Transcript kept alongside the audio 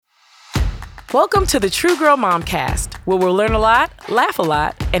Welcome to the True Girl Momcast, where we'll learn a lot, laugh a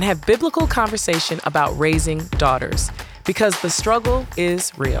lot, and have biblical conversation about raising daughters. Because the struggle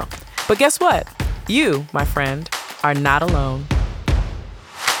is real. But guess what? You, my friend, are not alone.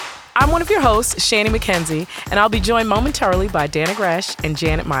 I'm one of your hosts, Shani McKenzie, and I'll be joined momentarily by Dana Gresh and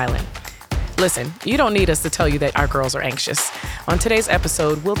Janet Mylan. Listen, you don't need us to tell you that our girls are anxious. On today's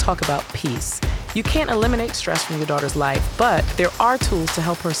episode, we'll talk about peace. You can't eliminate stress from your daughter's life, but there are tools to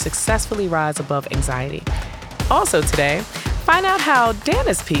help her successfully rise above anxiety. Also today, find out how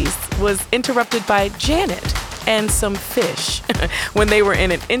Dana's peace was interrupted by Janet and some fish when they were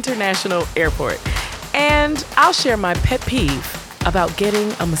in an international airport. And I'll share my pet peeve about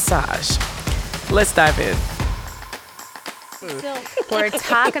getting a massage. Let's dive in. We're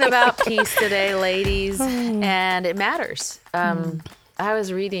talking about peace today, ladies, and it matters. I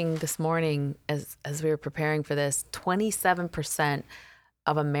was reading this morning as we were preparing for this, 27%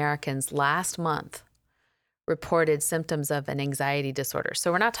 of Americans last month reported symptoms of an anxiety disorder.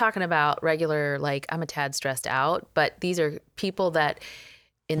 So we're not talking about regular, like, I'm a tad stressed out, but these are people that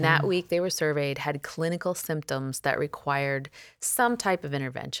in that week they were surveyed had clinical symptoms that required some type of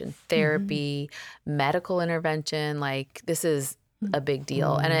intervention, therapy, medical intervention. Like, this is a big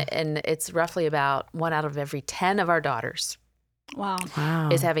deal. And it's roughly about 1 out of every 10 of our daughters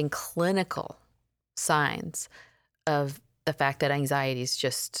is having clinical signs of the fact that anxiety is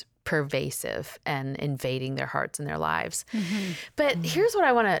just pervasive and invading their hearts and their lives. But here's what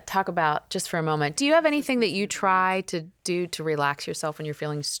I want to talk about just for a moment. Do you have anything that you try to do to relax yourself when you're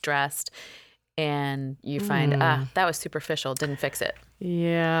feeling stressed and you find, that was superficial, didn't fix it?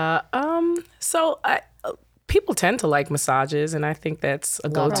 Yeah. People tend to like massages, and I think that's a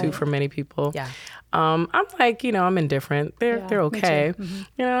go-to for many people. Yeah. I'm like, I'm indifferent. They're okay.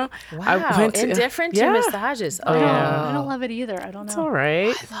 Wow, indifferent to massages. I don't love it either. I don't know. It's all right.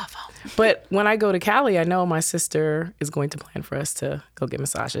 I love them. But when I go to Cali, I know my sister is going to plan for us to go get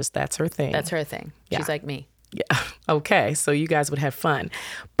massages. That's her thing. That's her thing. Yeah. She's like me. Yeah. Okay. So you guys would have fun.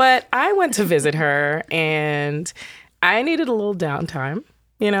 But I went to visit her, and I needed a little downtime.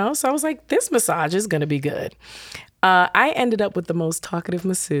 So I was like, this massage is going to be good. I ended up with the most talkative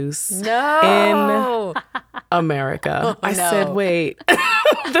masseuse in America. I said, wait,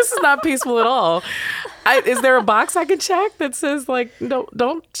 this is not peaceful at all. Is there a box I can check that says, like, no,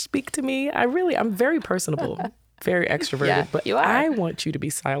 don't speak to me? I'm very personable, very extroverted, but you are. I want you to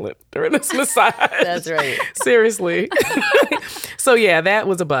be silent during this massage. That's right. Seriously. So yeah, that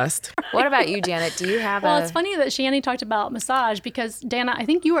was a bust. What about you, Janet? Do you have Well, it's funny that Shani talked about massage because, Dana, I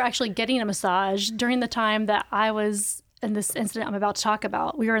think you were actually getting a massage during the time that I was in this incident I'm about to talk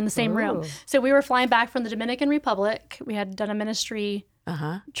about. We were in the same room. So we were flying back from the Dominican Republic. We had done a ministry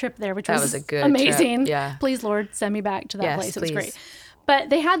trip there, which was a good amazing. Trip. Yeah. Please, Lord, send me back to that place. It was please. great.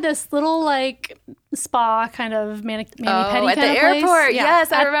 But they had this little, like, spa kind of mani-pedi kind at the of place. airport. Yeah.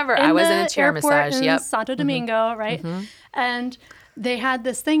 Yes, I remember. I was in a chair massage. In Santo Domingo, right? And they had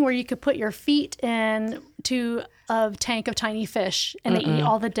this thing where you could put your feet in to a tank of tiny fish, and they eat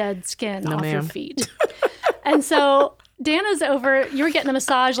all the dead skin off your feet. And so Dana's over, you were getting a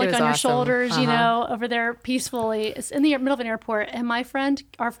massage like on your shoulders, over there peacefully. It's in the middle of an airport. And my friend,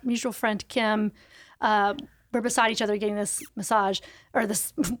 our mutual friend, Kim, we're beside each other getting this massage, or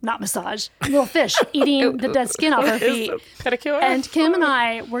this, not massage, little fish eating the dead skin off her feet. Pedicure? And Kim and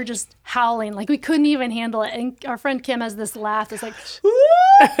I were just howling, like we couldn't even handle it. And our friend Kim has this laugh that's like,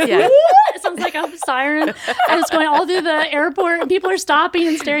 it sounds like a siren. And it's going all through the airport, and people are stopping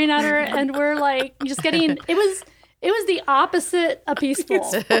and staring at her. And we're like, just getting, it was the opposite of peaceful.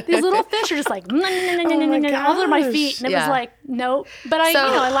 These little fish are just like, all over my feet. And it was like, nope. But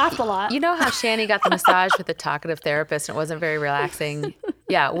I laughed a lot. You know how Shani got the massage with a talkative therapist and it wasn't very relaxing?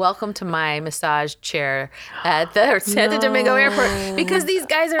 Yeah, welcome to my massage chair at the Santo Domingo airport. Because these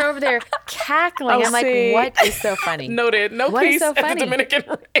guys are over there cackling. I'm like, what is so funny? Noted. No what peace is so at the funny? Dominican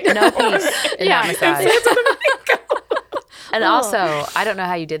airport. No peace in that massage. And also, I don't know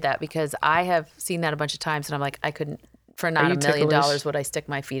how you did that because I have seen that a bunch of times and I'm like, I couldn't, for not $1 million would I stick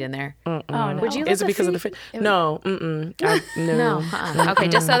my feet in there. Oh, no. Would you? Is it because of the fit? No. No. Okay,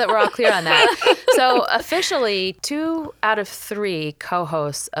 just so that we're all clear on that. So officially, 2 out of 3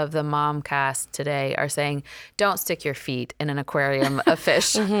 co-hosts of the Momcast today are saying, don't stick your feet in an aquarium of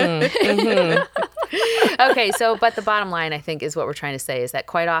fish. Okay, so, but the bottom line, I think, is what we're trying to say is that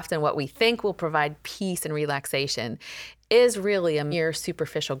quite often what we think will provide peace and relaxation is really a mere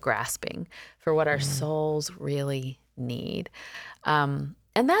superficial grasping for what our souls really need.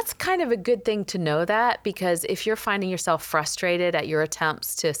 And that's kind of a good thing to know that, because if you're finding yourself frustrated at your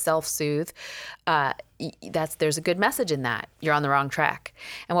attempts to self-soothe, there's a good message in that. You're on the wrong track.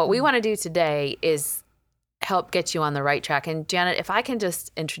 And what we want to do today is help get you on the right track. And Janet, if I can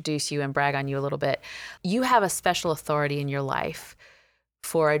just introduce you and brag on you a little bit, you have a special authority in your life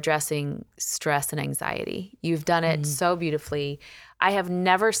for addressing stress and anxiety. You've done it so beautifully. I have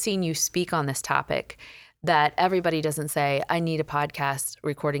never seen you speak on this topic that everybody doesn't say, I need a podcast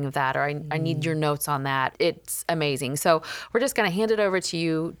recording of that, or I need your notes on that. It's amazing. So we're just going to hand it over to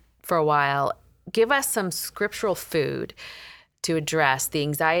you for a while. Give us some scriptural food to address the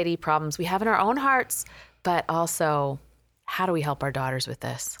anxiety problems we have in our own hearts, but also how do we help our daughters with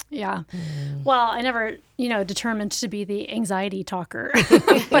this? Yeah. Well, I never, determined to be the anxiety talker,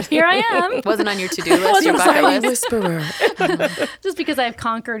 but here I am. Wasn't on your to-do list, your bucket list. Whisperer. Just because I've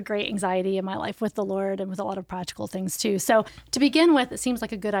conquered great anxiety in my life with the Lord and with a lot of practical things too. So to begin with, it seems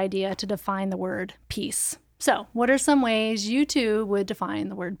like a good idea to define the word peace. So what are some ways you two would define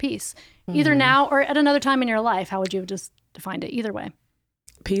the word peace? Either now or at another time in your life, how would you have just defined it? Either way.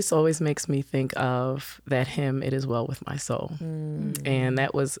 Peace always makes me think of that hymn, It Is Well With My Soul. And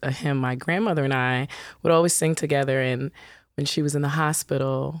that was a hymn my grandmother and I would always sing together. And when she was in the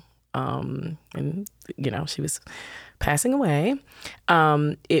hospital, and, she was passing away,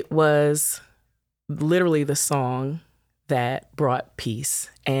 it was literally the song that brought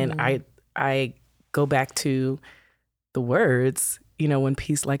peace. And I go back to the words, when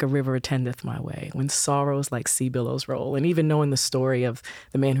peace like a river attendeth my way, when sorrows like sea billows roll. And even knowing the story of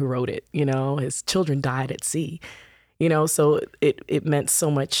the man who wrote it, his children died at sea, so it meant so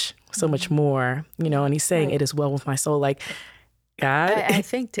much more, and he's saying, It is well with my soul. Like, God, I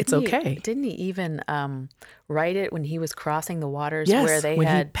think it's okay. Didn't he even write it when he was crossing the waters, yes, where they when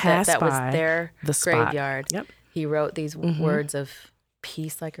had he passed that was by their the graveyard? Yep. He wrote these words of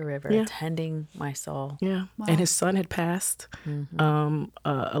peace like a river, attending my soul. Yeah. Wow. And his son had passed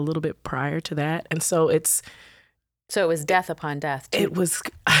a little bit prior to that. And so it was death upon death, too. It was,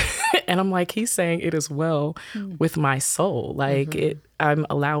 and I'm like, he's saying it is well with my soul. Like I'm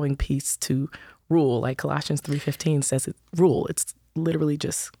allowing peace to rule. Like Colossians 3:15 says rule. It's literally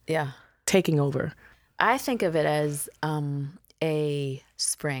just taking over. I think of it as a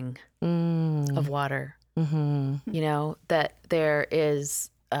spring of water. That there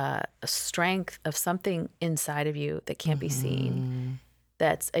is a strength of something inside of you that can't be seen.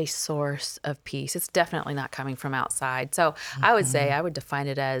 That's a source of peace. It's definitely not coming from outside. So I would say, I would define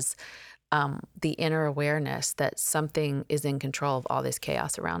it as the inner awareness that something is in control of all this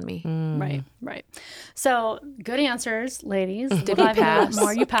chaos around me. Right. So good answers, ladies. Did we pass?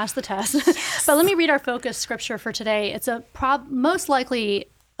 More. You passed the test. But let me read our focus scripture for today. It's a most likely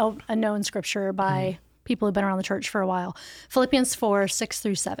a known scripture by people who've been around the church for a while. Philippians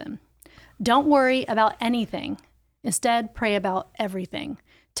 4:6-7. Don't worry about anything. Instead, pray about everything.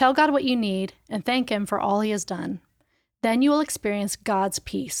 Tell God what you need and thank Him for all He has done. Then you will experience God's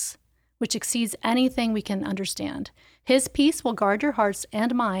peace, which exceeds anything we can understand. His peace will guard your hearts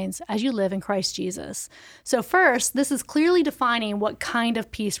and minds as you live in Christ Jesus. So first, this is clearly defining what kind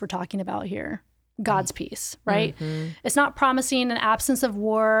of peace we're talking about here. God's peace, right? It's not promising an absence of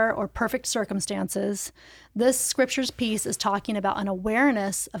war or perfect circumstances. This scripture's peace is talking about an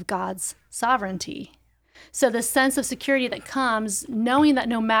awareness of God's sovereignty. So the sense of security that comes knowing that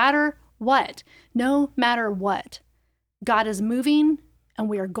no matter what, God is moving and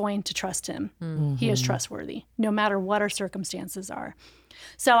we are going to trust Him. He is trustworthy, no matter what our circumstances are.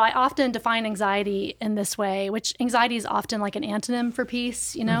 So I often define anxiety in this way, which anxiety is often like an antonym for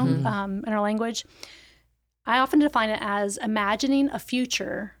peace, in our language. I often define it as imagining a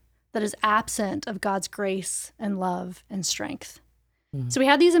future that is absent of God's grace and love and strength. So we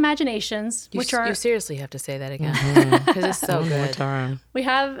have these imaginations, You seriously have to say that again, because it's so good. We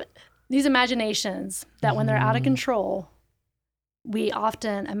have these imaginations that when they're out of control, we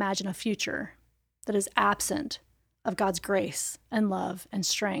often imagine a future that is absent of God's grace and love and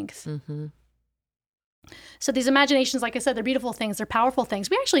strength. So these imaginations, like I said, they're beautiful things. They're powerful things.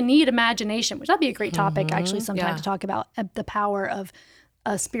 We actually need imagination, which that'd be a great topic actually sometime to talk about the power of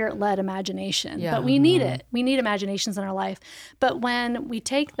a spirit-led imagination. But we need it. We need imaginations in our life. But when we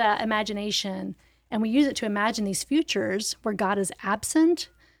take that imagination and we use it to imagine these futures where God is absent,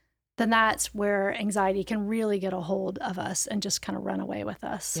 then that's where anxiety can really get a hold of us and just kind of run away with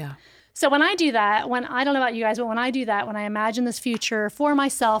us. Yeah. So when I do that, I don't know about you guys, but when I do that, when I imagine this future for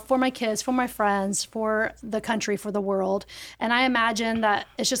myself, for my kids, for my friends, for the country, for the world, and I imagine that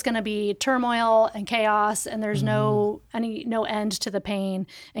it's just going to be turmoil and chaos and there's no end to the pain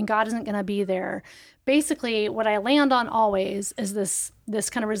and God isn't going to be there. Basically, what I land on always is this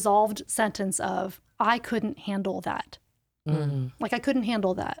kind of resolved sentence of, I couldn't handle that. Like I couldn't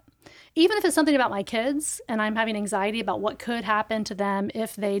handle that. Even if it's something about my kids and I'm having anxiety about what could happen to them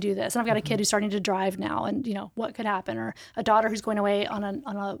if they do this. And I've got a kid who's starting to drive now and, what could happen? Or a daughter who's going away on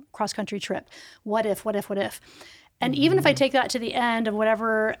a cross-country trip. What if? And even if I take that to the end of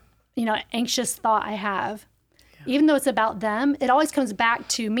whatever, anxious thought I have, even though it's about them, it always comes back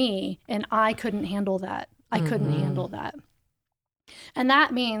to me and I couldn't handle that. I couldn't handle that. And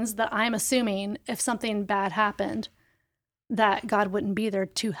that means that I'm assuming if something bad happened, that God wouldn't be there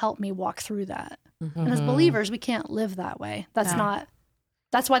to help me walk through that. And as believers, we can't live that way. That's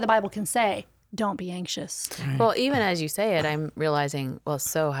why the Bible can say, don't be anxious. Well, even as you say it, I'm realizing,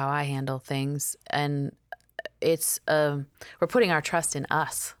 so how I handle things. And it's, we're putting our trust in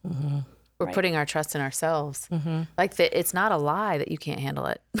us. We're putting our trust in ourselves. Like it's not a lie that you can't handle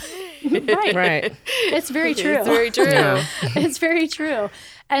it. Right. It's very true. It's very true. Yeah. It's very true.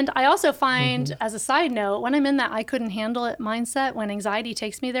 And I also find, as a side note, when I'm in that I couldn't handle it mindset, when anxiety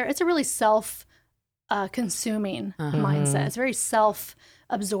takes me there, it's a really self-consuming mindset. It's very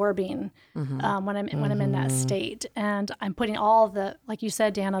self-absorbing when I'm in that state, and I'm putting all the, like you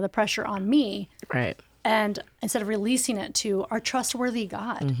said, Dana, the pressure on me. Right. And instead of releasing it to our trustworthy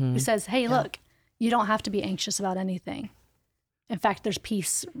God, who says, "Hey, look, you don't have to be anxious about anything. In fact, there's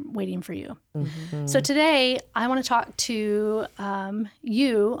peace waiting for you." So today, I want to talk to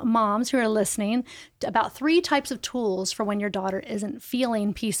you, moms who are listening, about 3 types of tools for when your daughter isn't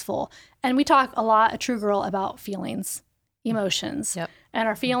feeling peaceful. And we talk a lot at True Girl about feelings, emotions. Yep. And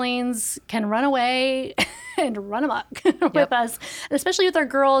our feelings can run away and run amok with us, and especially with our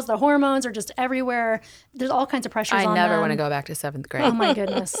girls. The hormones are just everywhere. There's all kinds of pressures on them. I never want to go back to 7th grade. Oh my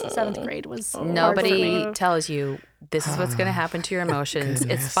goodness. 7th grade was hard for Nobody me. tells you this is what's going to happen to your emotions.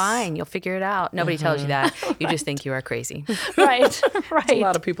 It's fine. You'll figure it out. Nobody tells you that. You just think you are crazy. Right. A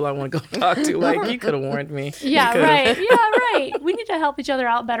lot of people I want to go talk to, like, you could have warned me. Yeah, right. We need to help each other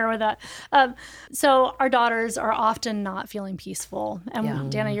out better with that. So our daughters are often not feeling peaceful.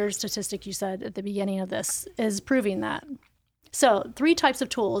 And Dana, your statistic you said at the beginning of this is proving that. So 3 types of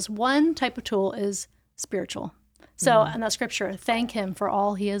tools. One type of tool is spiritual. So in that scripture, thank him for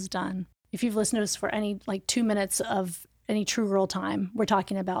all he has done. If you've listened to us for any 2 minutes of any True Girl time, we're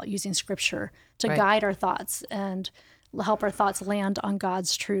talking about using scripture to guide our thoughts and help our thoughts land on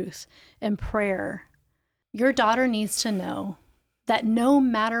God's truth and prayer. Your daughter needs to know that no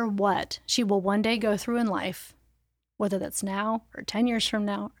matter what she will one day go through in life, whether that's now or 10 years from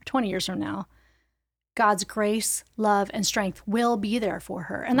now or 20 years from now, God's grace, love, and strength will be there for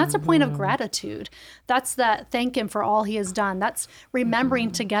her. And that's a point of gratitude. That's that thank him for all he has done. That's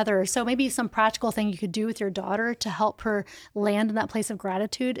remembering together. So maybe some practical thing you could do with your daughter to help her land in that place of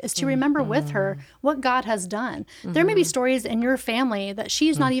gratitude is to remember with her what God has done. There may be stories in your family that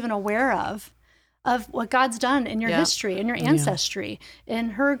she's not even aware of what God's done in your history, in your ancestry, in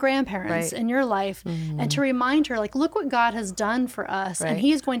her grandparents, in your life, and to remind her, look what God has done for us, and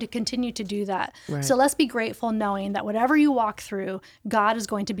he is going to continue to do that. So let's be grateful knowing that whatever you walk through, God is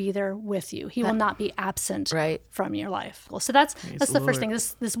going to be there with you. He will not be absent from your life. So that's the first thing,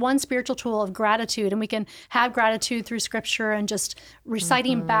 this one spiritual tool of gratitude, and we can have gratitude through scripture and just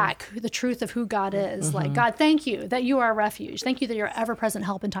reciting back the truth of who God is. Like, God, thank you that you are a refuge. Thank you that you're ever-present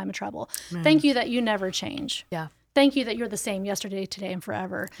help in time of trouble. Thank you that you never change. Yeah. Thank you that you're the same yesterday, today, and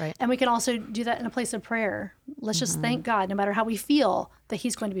forever. Right. And we can also do that in a place of prayer. Let's just thank God, no matter how we feel, that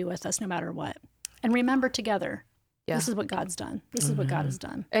he's going to be with us no matter what. And remember together, this is what God's done. This is what God has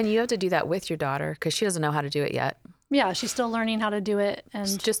done. And you have to do that with your daughter because she doesn't know how to do it yet. Yeah, she's still learning how to do it.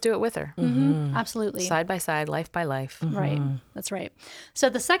 And just do it with her. Absolutely. Side by side, life by life. Right. That's right. So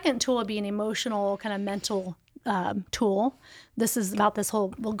the second tool would be an emotional kind of mental tool. This is about this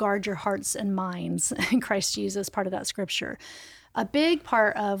whole, will guard your hearts and minds in Christ Jesus, part of that scripture. A big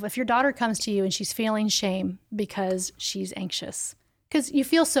part of, if your daughter comes to you and she's feeling shame because she's anxious, because you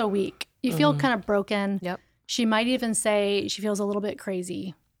feel so weak, you feel kind of broken. Yep. She might even say she feels a little bit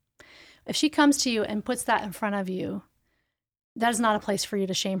crazy. If she comes to you and puts that in front of you, that is not a place for you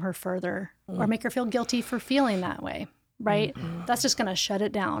to shame her further or make her feel guilty for feeling that way, right? That's just going to shut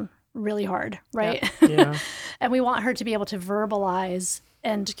it down really hard, right? Yep. Yeah. And we want her to be able to verbalize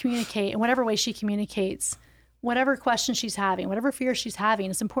and communicate in whatever way she communicates whatever question she's having, whatever fear she's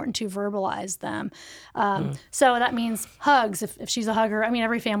having, it's important to verbalize them. So that means hugs, if she's a hugger. I mean,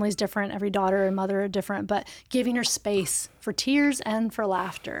 every family is different. Every daughter and mother are different, but giving her space for tears and for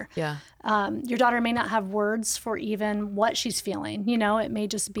laughter. Yeah. Your daughter may not have words for even what she's feeling. You know, it may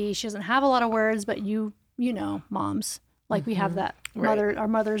just be she doesn't have a lot of words, but you know, moms, like we have that mother, our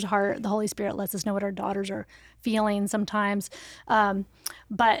mother's heart. The Holy Spirit lets us know what our daughters are feeling sometimes.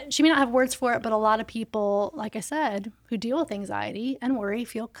 But she may not have words for it, but a lot of people, like I said, who deal with anxiety and worry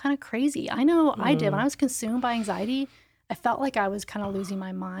feel kind of crazy. I know I did. When I was consumed by anxiety, I felt like I was kind of losing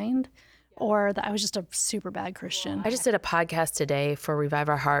my mind, or that I was just a super bad Christian. I just did a podcast today for Revive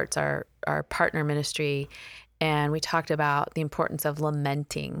Our Hearts, our partner ministry, and we talked about the importance of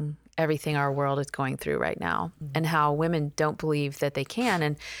lamenting everything our world is going through right now, and how women don't believe that they can.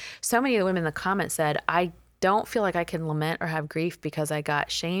 And so many of the women in the comments said, I don't feel like I can lament or have grief because I got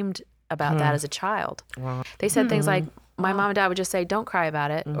shamed about that as a child. Wow. They said things like, my mom and dad would just say, don't cry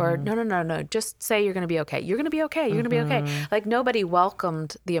about it. Or no, just say you're going to be okay. You're going to be okay. You're going to be okay. Like nobody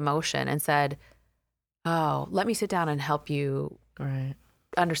welcomed the emotion and said, oh, let me sit down and help you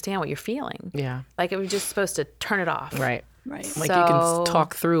understand what you're feeling. Yeah. Like it was just supposed to turn it off. Right. Right. Like you can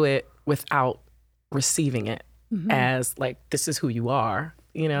talk through it without receiving it as like, this is who you are,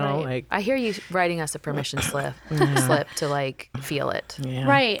 you know, like. I hear you writing us a permission slip to like feel it. Yeah.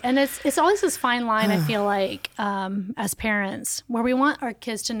 Right. And it's always this fine line, I feel like, as parents, where we want our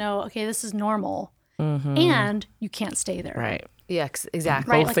kids to know, okay, this is normal and you can't stay there. Right. Yeah,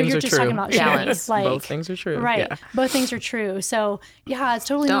 exactly. Right. Both like things you're are just true. talking about balance. Like, both things are true. Right. Yeah. Both things are true. So yeah, it's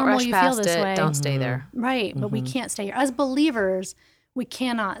totally Don't normal rush you past feel this it. way. Don't stay there. Right. But we can't stay here. As believers, we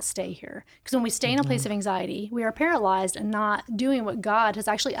cannot stay here. Because when we stay in a place of anxiety, we are paralyzed and not doing what God has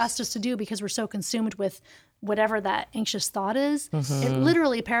actually asked us to do because we're so consumed with whatever that anxious thought is. It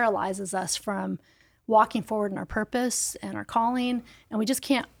literally paralyzes us from walking forward in our purpose and our calling. And we just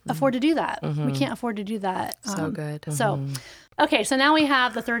can't afford to do that. We can't afford to do that. So good. So, okay, so now we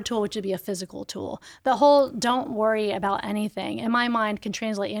have the third tool, which would be a physical tool. The whole don't worry about anything, in my mind, can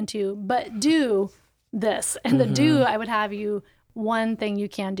translate into, but do this. And the do, I would have you, one thing you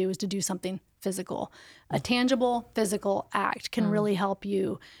can do is to do something physical. A tangible physical act can really help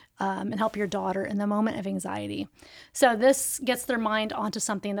you and help your daughter in the moment of anxiety. So this gets their mind onto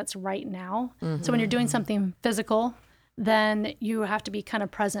something that's right now. So when you're doing something physical, then you have to be kind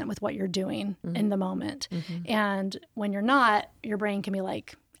of present with what you're doing in the moment. And when you're not, your brain can be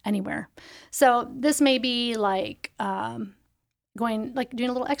like anywhere. So this may be like doing a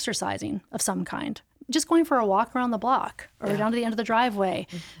little exercising of some kind, just going for a walk around the block or down to the end of the driveway,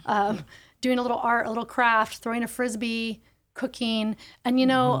 doing a little art, a little craft, throwing a Frisbee, cooking. And you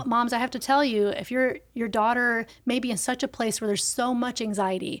know, moms, I have to tell you, if your daughter may be in such a place where there's so much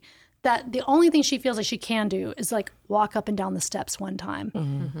anxiety that the only thing she feels like she can do is like walk up and down the steps one time.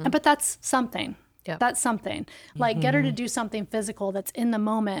 But that's something. Yep. That's something. Like get her to do something physical that's in the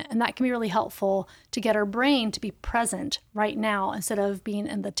moment. And that can be really helpful to get her brain to be present right now instead of being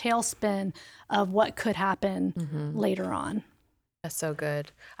in the tailspin of what could happen later on. That's so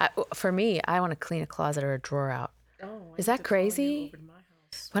good. For me, I want to clean a closet or a drawer out. Is that crazy?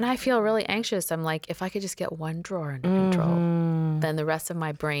 When I feel really anxious, I'm like, if I could just get one drawer under control, then the rest of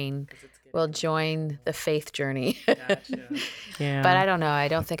my brain will join the faith journey. Yeah. But I don't know. I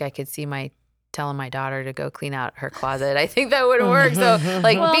don't think I could see telling my daughter to go clean out her closet. I think that wouldn't work. So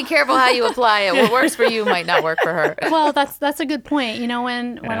be careful how you apply it. What works for you might not work for her. Well, that's a good point. You know,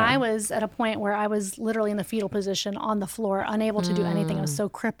 when I was at a point where I was literally in the fetal position on the floor, unable to do anything, I was so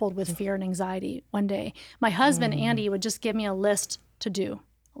crippled with fear and anxiety one day. My husband, Andy, would just give me a list of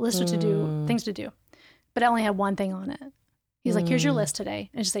things to do. But I only had one thing on it. He's like, here's your list today.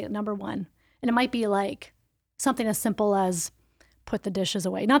 And just say number 1. And it might be like something as simple as put the dishes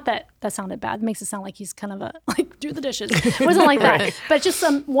away. Not that sounded bad. It makes it sound like he's kind of do the dishes. It wasn't like that. But just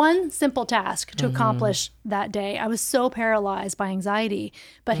one simple task to accomplish that day. I was so paralyzed by anxiety.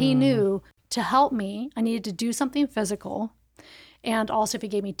 But he knew to help me, I needed to do something physical. And also if he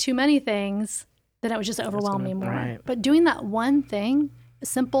gave me too many things, then it would just overwhelm me more. Right. But doing that one thing, a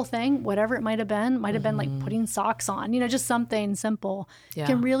simple thing, whatever it might have been like putting socks on, just something simple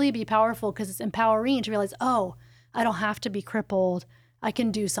can really be powerful because it's empowering to realize, oh, I don't have to be crippled. I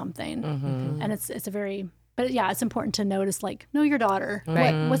can do something. And it's it's important to notice, know your daughter,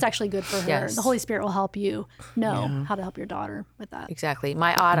 what's actually good for her. Yes. The Holy Spirit will help you know how to help your daughter with that. Exactly.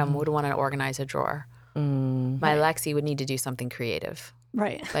 My Autumn would want to organize a drawer. My Lexi would need to do something creative.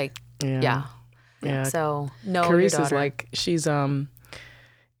 Right. Yeah. So no, Carice is like, she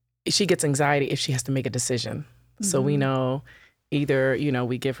gets anxiety if she has to make a decision. So we know either,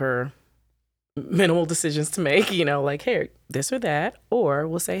 we give her minimal decisions to make, like, hey, this or that. Or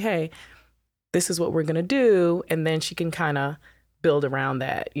we'll say, hey, this is what we're going to do. And then she can kind of build around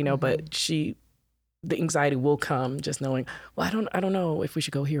that, but the anxiety will come just knowing, well, I don't know if we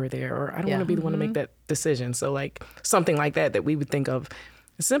should go here or there, or I don't want to be the one to make that decision. So like something like that we would think of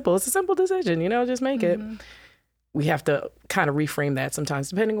as simple. It's a simple decision, just make it. We have to kind of reframe that sometimes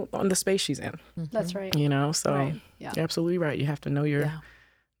depending on the space she's in. That's right. So Right. Yeah. You're absolutely right. You have to know your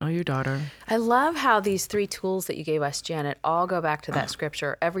daughter. I love how these 3 tools that you gave us, Janet, all go back to that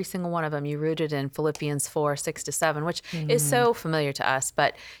scripture. Every single one of them you rooted in Philippians 4:6-7, which is so familiar to us,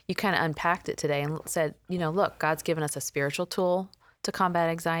 but you kind of unpacked it today and said, look, God's given us a spiritual tool to combat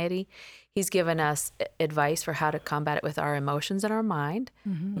anxiety. He's given us advice for how to combat it with our emotions and our mind.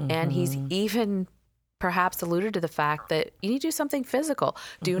 And he's even perhaps alluded to the fact that you need to do something physical.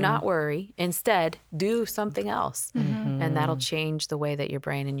 Do not worry. Instead, do something else. And that'll change the way that your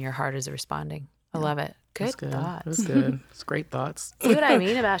brain and your heart is responding. I love it. Good thoughts. That's good. It's great thoughts. See what I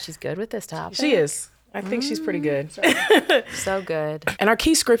mean about she's good with this topic? She is. I think she's pretty good. So good. And our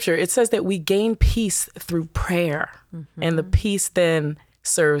key scripture, it says that we gain peace through prayer. And the peace then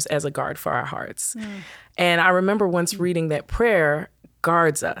serves as a guard for our hearts. And I remember once reading that prayer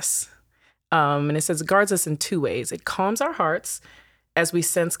guards us. And it says it guards us in 2 ways. It calms our hearts as we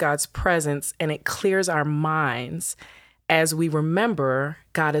sense God's presence, and it clears our minds as we remember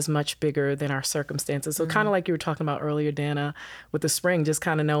God is much bigger than our circumstances. So kind of like you were talking about earlier, Dana, with the spring, just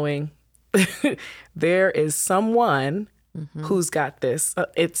kind of knowing there is someone who's got this.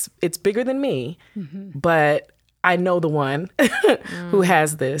 It's bigger than me, but I know the one who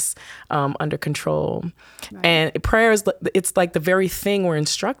has this under control. Right. And prayer it's like the very thing we're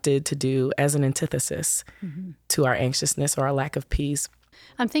instructed to do as an antithesis to our anxiousness or our lack of peace.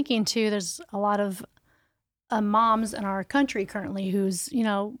 I'm thinking too, there's a lot of moms in our country currently whose,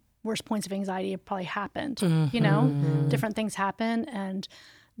 worst points of anxiety have probably happened, different things happen and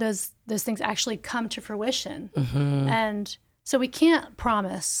those things actually come to fruition. And so we can't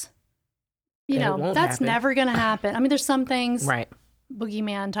promise that's happen. never going to happen. I mean, there's some things, right,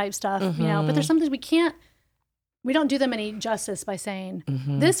 boogeyman type stuff, but there's some things we don't do them any justice by saying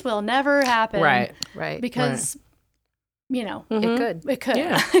this will never happen. Right. Because, it could.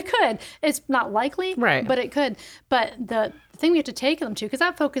 Yeah. It could. It's not likely, right, but it could. But the thing we have to take them to, because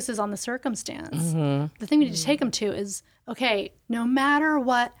that focuses on the circumstance, the thing we need to take them to is, okay, no matter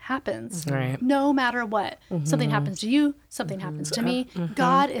what happens, no matter what, something happens to you, something happens to me,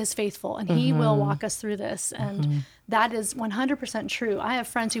 God is faithful and he will walk us through this. And that is 100% true. I have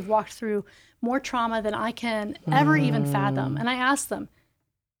friends who've walked through more trauma than I can ever even fathom. And I ask them,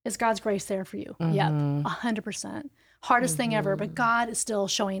 is God's grace there for you? Yep, 100%. Hardest thing ever, but God is still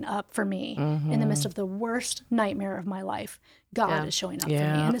showing up for me in the midst of the worst nightmare of my life. God is showing up for me,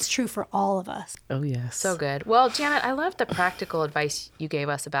 and it's true for all of us. Oh, yes. So good. Well, Janet, I love the practical advice you gave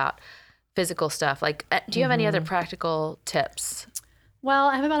us about physical stuff. Like, do you have any other practical tips? Well,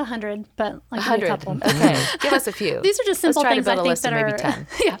 I have about 100, but I'll give you a couple. Okay, give us a few. These are just simple things I think list that of maybe are 10.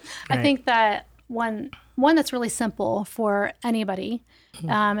 Yeah, right. I think that one that's really simple for anybody,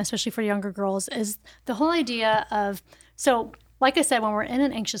 especially for younger girls, is the whole idea of, so like I said, when we're in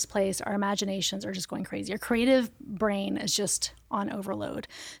an anxious place, our imaginations are just going crazy. Our creative brain is just on overload.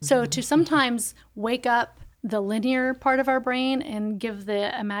 So to sometimes wake up the linear part of our brain and give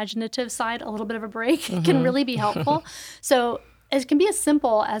the imaginative side a little bit of a break can really be helpful. So it can be as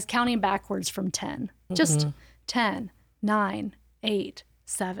simple as counting backwards from 10. Just 10, 9, 8,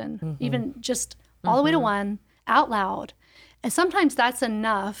 7, even just all the way to 1 out loud. And sometimes that's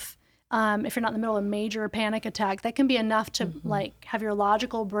enough. If you're not in the middle of a major panic attack, that can be enough to like have your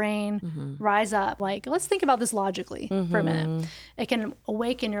logical brain rise up. Like, let's think about this logically for a minute. It can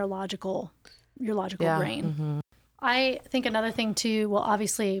awaken your logical brain. I think another thing too, well,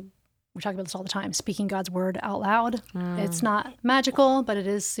 obviously we talk about this all the time, speaking God's word out loud. It's not magical, but it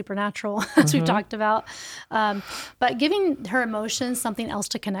is supernatural, as we've talked about. But giving her emotions something else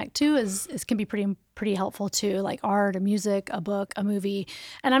to connect to can be pretty helpful too, like art, a music, a book, a movie.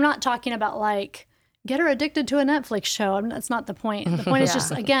 And I'm not talking about like, get her addicted to a Netflix show. I mean, that's not the point. The point is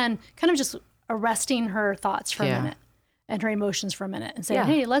just, again, kind of just arresting her thoughts for a minute. And her emotions for a minute and say,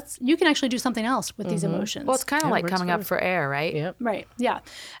 hey, you can actually do something else with these emotions. Well, it's kind of like coming up for air, right? Yep. Right. Yeah.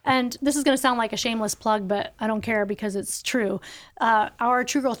 And this is going to sound like a shameless plug, but I don't care because it's true. Our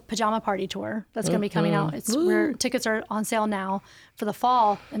True Girl Pajama Party tour that's going to be coming out. It's where tickets are on sale now for the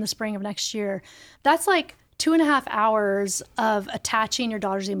fall and the spring of next year. That's like 2.5 hours of attaching your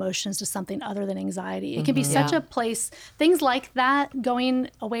daughter's emotions to something other than anxiety. It can be such a place, things like that, going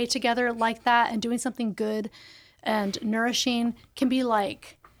away together like that and doing something good and nourishing can be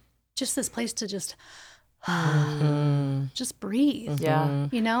like just this place to just breathe. Yeah.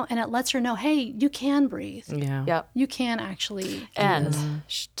 You know, and it lets her know, hey, you can breathe. Yeah. Yep. You can actually. And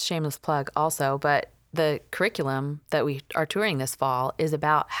shameless plug also, but the curriculum that we are touring this fall is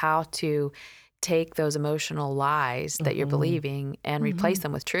about how to take those emotional lies that you're believing and replace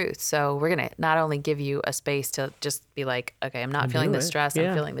them with truth. So we're going to not only give you a space to just be like, okay, I'm not feeling the stress,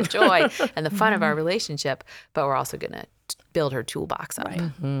 I'm feeling the joy and the fun of our relationship, but we're also going to build her toolbox up.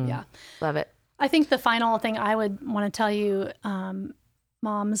 Right. Yeah. Love it. I think the final thing I would want to tell you,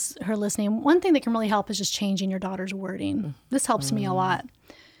 moms who are listening, one thing that can really help is just changing your daughter's wording. This helps me a lot.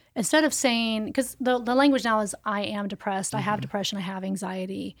 Instead of saying, because the language now is, I am depressed, I have depression, I have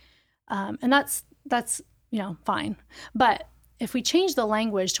anxiety. And that's fine. But if we change the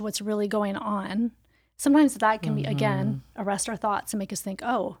language to what's really going on, sometimes that can be, again, arrest our thoughts and make us think,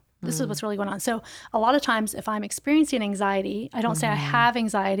 oh, this is what's really going on. So a lot of times if I'm experiencing anxiety, I don't say I have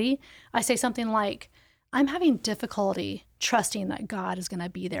anxiety. I say something like, I'm having difficulty trusting that God is going to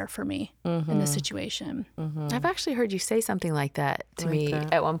be there for me in this situation. I've actually heard you say something like that to me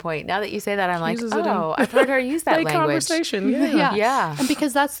at one point. Now that you say that, I'm like, oh, I've heard her use that language. Conversation. Yeah. And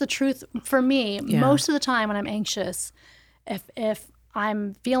because that's the truth for me, most of the time when I'm anxious, if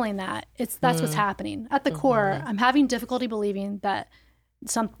I'm feeling that, that's what's happening. At the core, I'm having difficulty believing that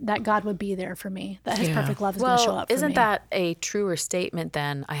God would be there for me, that his perfect love is going to show up for me. Isn't that a truer statement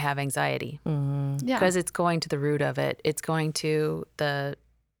than I have anxiety? Yeah. Because it's going to the root of it. It's going to the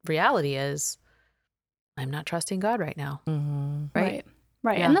reality is I'm not trusting God right now. Right.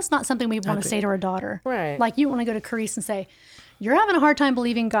 Yeah. And that's not something we want to say to our daughter. Right. Like you want to go to Carice and say, you're having a hard time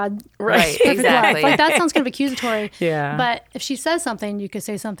believing God. Right. Perfect Exactly. love. Like that sounds kind of accusatory. Yeah. But if she says something, you could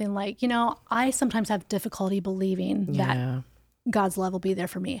say something like, I sometimes have difficulty believing that God's love will be there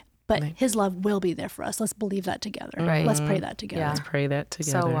for me, but his love will be there for us. Let's believe that together. Right. Let's pray that together. Let's pray that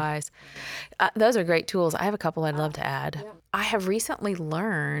together. So wise. Those are great tools. I have a couple I'd love to add. I have recently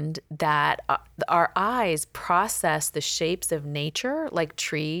learned that our eyes process the shapes of nature, like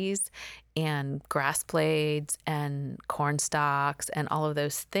trees and grass blades and corn stalks and all of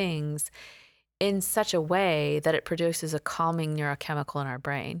those things, in such a way that it produces a calming neurochemical in our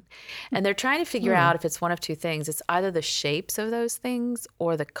brain. And they're trying to figure out if it's one of two things. It's either the shapes of those things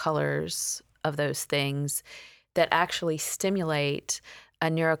or the colors of those things that actually stimulate a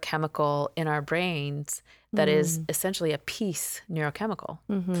neurochemical in our brains that is essentially a peace neurochemical.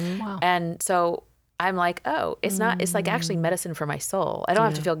 Wow. And so I'm like, oh, it's like actually medicine for my soul. I don't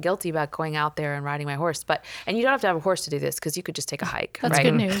have to feel guilty about going out there and riding my horse. And you don't have to have a horse to do this because you could just take a hike. That's right?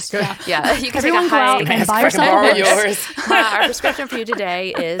 good news. Yeah. Yeah, you can Everyone take go a out hike. and buy yourself a horse. Our prescription for you today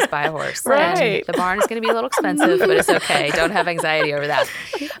is buy a horse. Right. And the barn is going to be a little expensive, but it's okay. Don't have anxiety over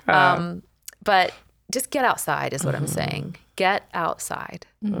that. But just get outside is what I'm saying. Get outside.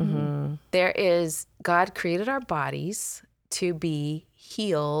 God created our bodies to be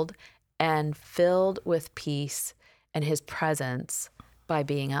healed and filled with peace and his presence by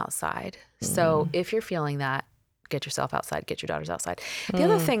being outside. So if you're feeling that, get yourself outside, get your daughters outside. The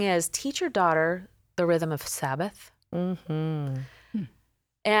other thing is teach your daughter the rhythm of Sabbath.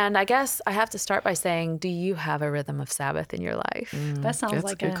 And I guess I have to start by saying, do you have a rhythm of Sabbath in your life? That sounds That's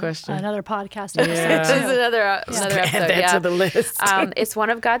like a good question. another podcast episode. This is another episode. Add that to the list. It's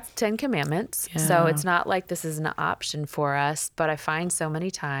one of God's 10 commandments. So it's not like this is an option for us, but I find so many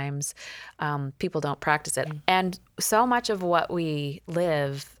times people don't practice it. And so much of what we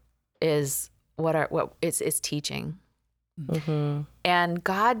live is it's teaching. And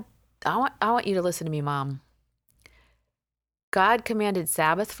God, I want you to listen to me, Mom. God commanded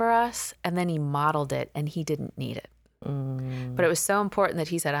Sabbath for us, and then he modeled it, and he didn't need it. But it was so important that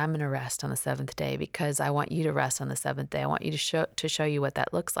he said, I'm going to rest on the seventh day because I want you to rest on the seventh day. I want you to show you what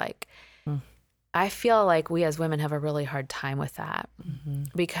that looks like. I feel like we as women have a really hard time with that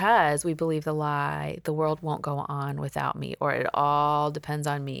because we believe the lie, the world won't go on without me, or it all depends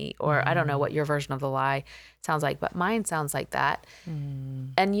on me, or I don't know what your version of the lie sounds like, but mine sounds like that.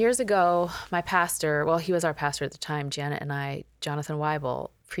 And years ago, my pastor, he was our pastor at the time, Janet and I, Jonathan Weibel,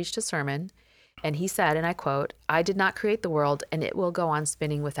 preached a sermon, and he said, and I quote, I did not create the world, and it will go on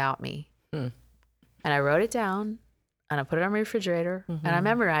spinning without me. And I wrote it down, and I put it on my refrigerator, and I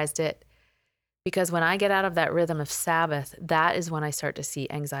memorized it. Because when I get out of that rhythm of Sabbath, that is when I start to see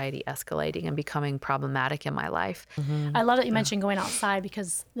anxiety escalating and becoming problematic in my life. I love that you mentioned going outside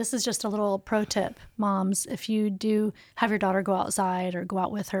because this is just a little pro tip, moms. If you do have your daughter go outside or go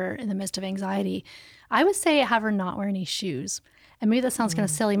out with her in the midst of anxiety, I would say have her not wear any shoes. And maybe that sounds kind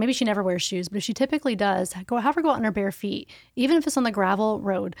of silly. Maybe she never wears shoes, but if she typically does, have her go out on her bare feet, even if it's on the gravel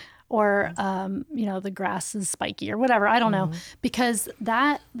road or, the grass is spiky or whatever. I don't know. Because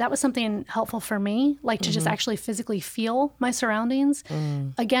that was something helpful for me, like to just actually physically feel my surroundings.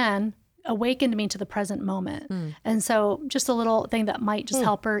 Again, awakened me to the present moment. And so just a little thing that might just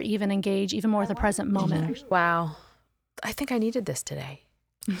help her even engage even more with the present moment. Wow. I think I needed this today.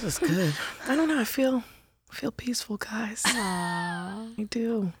 This is good. I don't know. I feel peaceful, guys. Aww. I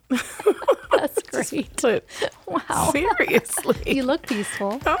do. That's great. But wow. Seriously. You look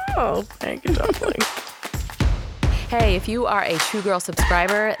peaceful. Oh, thank you, darling. Hey, if you are a True Girl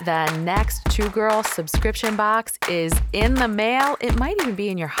subscriber, the next True Girl subscription box is in the mail. It might even be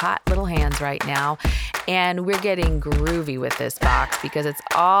in your hot little hands right now. And we're getting groovy with this box because it's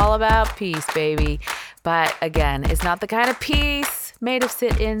all about peace, baby. But again, it's not the kind of peace made of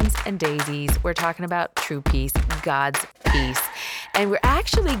sit-ins and daisies. We're talking about true peace, God's peace. And we're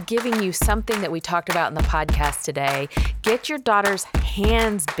actually giving you something that we talked about in the podcast today. Get your daughter's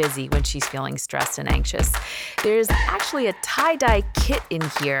hands busy when she's feeling stressed and anxious. There's actually a tie-dye kit in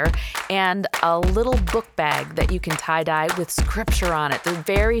here and a little book bag that you can tie-dye with scripture on it, the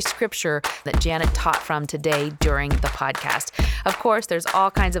very scripture that Janet taught from today during the podcast. Of course, there's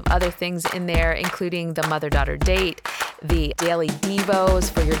all kinds of other things in there, including the mother-daughter date, the daily devos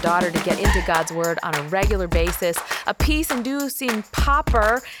for your daughter to get into God's word on a regular basis, a peace-inducing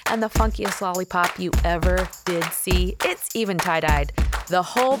popper, and the funkiest lollipop you ever did see. It's even tie-dyed. The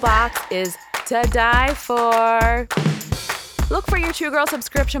whole box is to die for. Look for your True Girl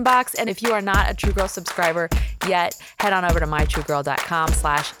subscription box, and if you are not a True Girl subscriber yet, head on over to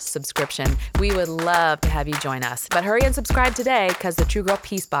mytruegirl.com/subscription. We would love to have you join us. But hurry and subscribe today because the True Girl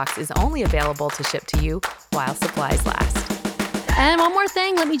Peace Box is only available to ship to you while supplies last. And one more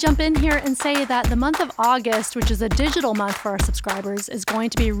thing, let me jump in here and say that the month of August, which is a digital month for our subscribers, is going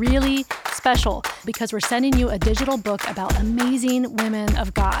to be really special because we're sending you a digital book about amazing women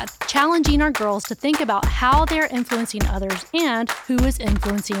of God, challenging our girls to think about how they're influencing others and who is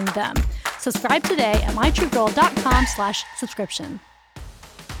influencing them. Subscribe today at mytruegirl.com/subscription.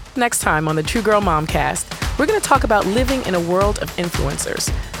 Next time on the True Girl Momcast, we're going to talk about living in a world of influencers.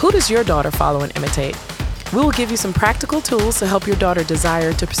 Who does your daughter follow and imitate? We will give you some practical tools to help your daughter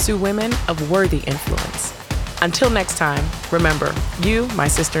desire to pursue women of worthy influence. Until next time, remember, you, my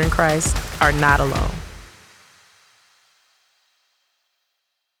sister in Christ, are not alone.